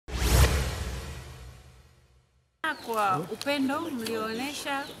sana kwa upendo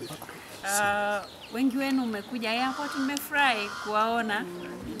mlioonyesha. Wengi wenu mmekuja airport, mmefurahi kuwaona.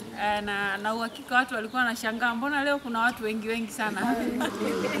 Na uhakika watu walikuwa wanashangaa mbona leo kuna watu wengi sana.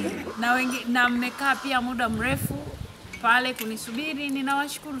 Na mmekaa pia muda mrefu pale kunisubiri.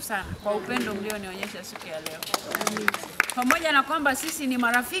 Ninawashukuru sana kwa upendo mlionionyesha siku ya leo. Pamoja na kwamba sisi ni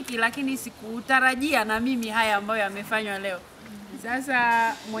marafiki, lakini sikutarajia na mimi haya ambayo yamefanywa leo.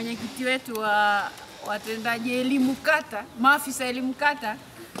 Sasa mwenyekiti wetu wa watendaji elimu kata, maafisa elimu kata,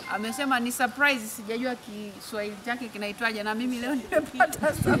 amesema ni surprise, sijajua Kiswahili chake kinaitwaje, na mimi leo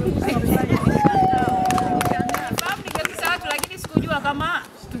nimepata surprise. Fahamu nikakisa watu, lakini sikujua kama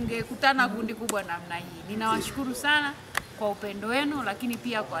tungekutana kundi kubwa namna hii. Ninawashukuru sana kwa upendo wenu, lakini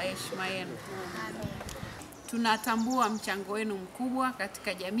pia kwa heshima yenu. Tunatambua mchango wenu mkubwa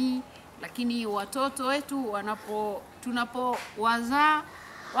katika jamii, lakini watoto wetu tunapowazaa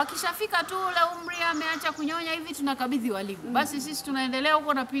wakishafika tu ule umri ameacha kunyonya hivi, tunakabidhi walimu. Basi sisi tunaendelea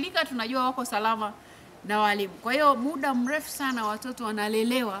huko na pilika, tunajua wako salama na walimu. Kwa hiyo muda mrefu sana watoto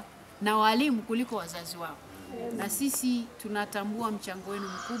wanalelewa na walimu kuliko wazazi wao. Na sisi tunatambua mchango wenu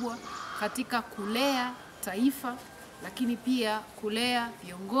mkubwa katika kulea taifa, lakini pia kulea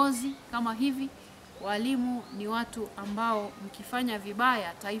viongozi kama hivi. Walimu ni watu ambao mkifanya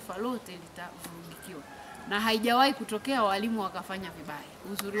vibaya taifa lote litavurugikiwa. Na haijawahi kutokea walimu wakafanya vibaya.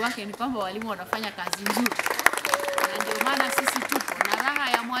 Uzuri wake ni kwamba walimu wanafanya kazi nzuri. Na ndio maana sisi tupo. Na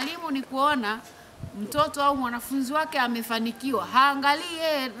raha ya mwalimu ni kuona mtoto au mwanafunzi wake amefanikiwa. Haangalii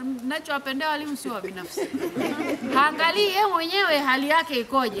yeye, ninachowapendea walimu sio wa binafsi. Haangalii yeye mwenyewe hali yake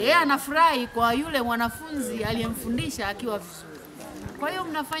ikoje. Yeye anafurahi kwa yule mwanafunzi aliyemfundisha akiwa vizuri. Kwa hiyo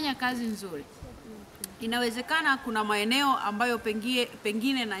mnafanya kazi nzuri. Inawezekana kuna maeneo ambayo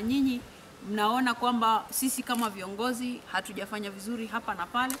pengine na nyinyi mnaona kwamba sisi kama viongozi hatujafanya vizuri hapa na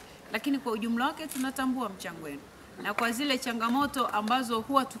pale, lakini kwa ujumla wake tunatambua mchango wenu. Na kwa zile changamoto ambazo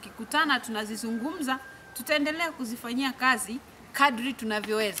huwa tukikutana tunazizungumza, tutaendelea kuzifanyia kazi kadri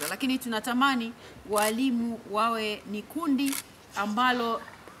tunavyoweza. Lakini tunatamani walimu wawe ni kundi ambalo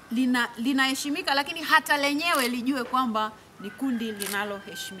linaheshimika, lakini hata lenyewe lijue kwamba ni kundi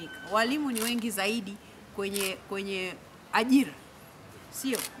linaloheshimika. Walimu ni wengi zaidi kwenye ajira,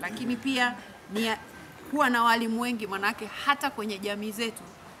 sio? Lakini pia ni kuwa na walimu wengi, manake hata kwenye jamii zetu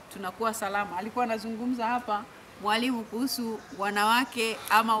tunakuwa salama. Alikuwa anazungumza hapa mwalimu kuhusu wanawake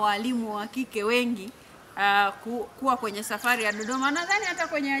ama walimu wa kike wengi kuwa kwenye safari ya Dodoma. Nadhani hata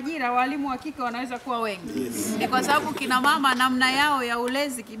kwenye ajira walimu wa kike wanaweza kuwa wengi. Ni kwa sababu kina mama namna yao ya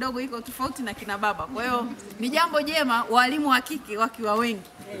ulezi kidogo iko tofauti na kina baba. Kwa hiyo ni jambo jema walimu wa kike wakiwa wengi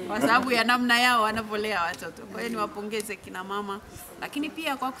kwa sababu ya namna yao wanavyolea watoto. Kwa hiyo niwapongeze kina mama, lakini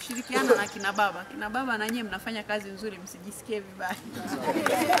pia kwa kushirikiana na kina baba. Kina baba na nyinyi mnafanya kazi nzuri, msijisikie vibaya.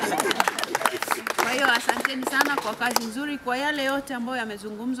 Kwa hiyo asanteni sana kwa kazi nzuri. Kwa yale yote ambayo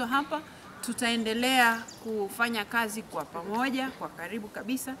yamezungumzwa hapa, tutaendelea kufanya kazi kwa pamoja, kwa karibu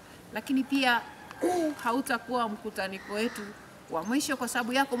kabisa. Lakini pia huu hautakuwa mkutaniko wetu wa mwisho, kwa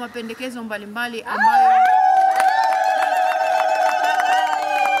sababu yako mapendekezo mbalimbali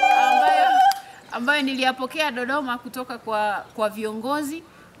ambayo niliyapokea Dodoma kutoka kwa viongozi.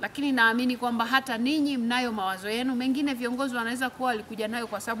 Lakini naamini kwamba hata ninyi mnayo mawazo yenu. Mengine viongozi wanaweza kuwa walikuja nayo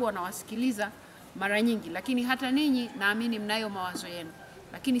kwa sababu wanawasikiliza mara nyingi, lakini hata ninyi naamini mnayo mawazo yenu.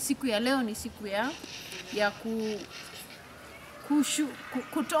 Lakini siku ya leo ni siku ya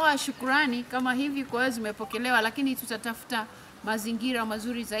kutoa shukrani kama hivi, kwa hiyo zimepokelewa. Lakini tutatafuta mazingira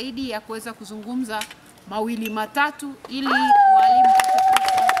mazuri zaidi ya kuweza kuzungumza mawili matatu ili walimu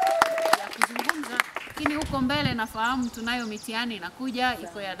ya kuzungumza. Lakini huko mbele nafahamu tunayo mitihani inakuja,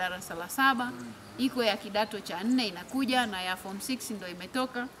 iko ya darasa la 7, iko ya kidato cha 4 inakuja, na ya form 6 ndio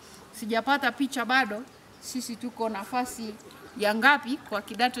imetoka. Sijapata picha bado sisi tuko nafasi ya ngapi kwa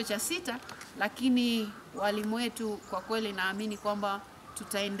kidato cha 6, lakini walimu wetu kwa kweli naamini kwamba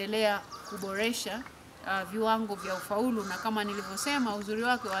tutaendelea kuboresha viwango vya ufaulu. Na kama nilivyosema, uzuri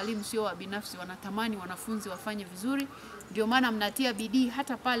wake walimu sio wa binafsi, wanatamani wanafunzi wafanye vizuri. Ndio maana mnatia bidii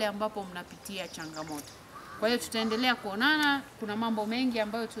hata pale ambapo mnapitia changamoto. Kwa hiyo tutaendelea kuonana. Kuna mambo mengi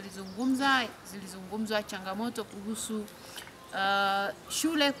ambayo zilizungumzwa changamoto kuhusu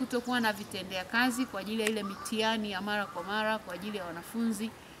shule kutokuwa na vitendea kazi kwa ajili ya ile mitihani ya mara kwa mara kwa ajili ya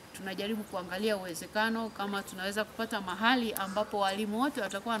wanafunzi. Tunajaribu kuangalia uwezekano kama tunaweza kupata mahali ambapo walimu wote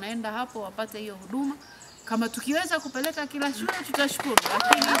watakuwa wanaenda hapo wapate hiyo huduma. Kama tukiweza kupeleka kila shule tutashukuru,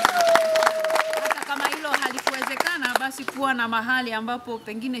 lakini hata kama hilo halikuwezekana, basi kuwa na mahali ambapo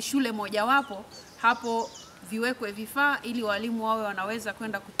pengine shule mojawapo hapo viwekwe vifaa ili walimu wawe wanaweza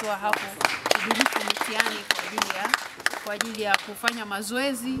kwenda kutoa hapo kudurusu mitihani kwa ajili ya kwa ajili ya kufanya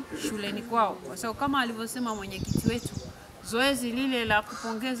mazoezi shuleni kwao, kwa sababu kama alivyosema mwenyekiti wetu, zoezi lile la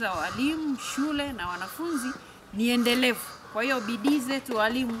kupongeza walimu, shule na wanafunzi ni endelevu. Kwa hiyo bidii zetu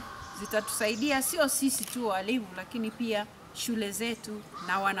walimu zitatusaidia, sio sisi tu walimu, lakini pia shule zetu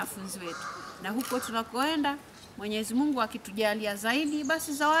na wanafunzi wetu. Na huko tunakoenda, Mwenyezi Mungu akitujalia zaidi,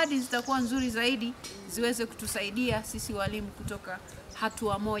 basi zawadi zitakuwa nzuri zaidi, ziweze kutusaidia sisi walimu kutoka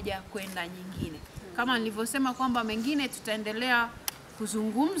hatua moja kwenda nyingine. Kama nilivyosema kwamba mengine tutaendelea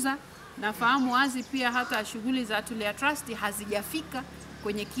kuzungumza, nafahamu wazi pia hata shughuli za Tulia Trust hazijafika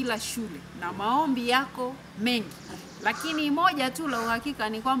kwenye kila shule na maombi yako mengi. Lakini moja tu la uhakika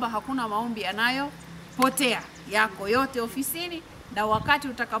ni kwamba hakuna maombi yanayopotea, yako yote ofisini, na wakati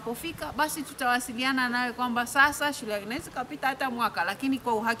utakapofika basi tutawasiliana nawe kwamba sasa shule inaweza kupita hata mwaka, lakini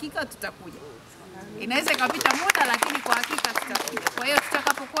kwa uhakika tutakuja. Inaweza kupita muda, lakini kwa hakika tutakuja. Kwa hiyo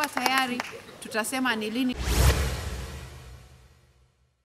tutakapokuwa tayari tutasema ni lini.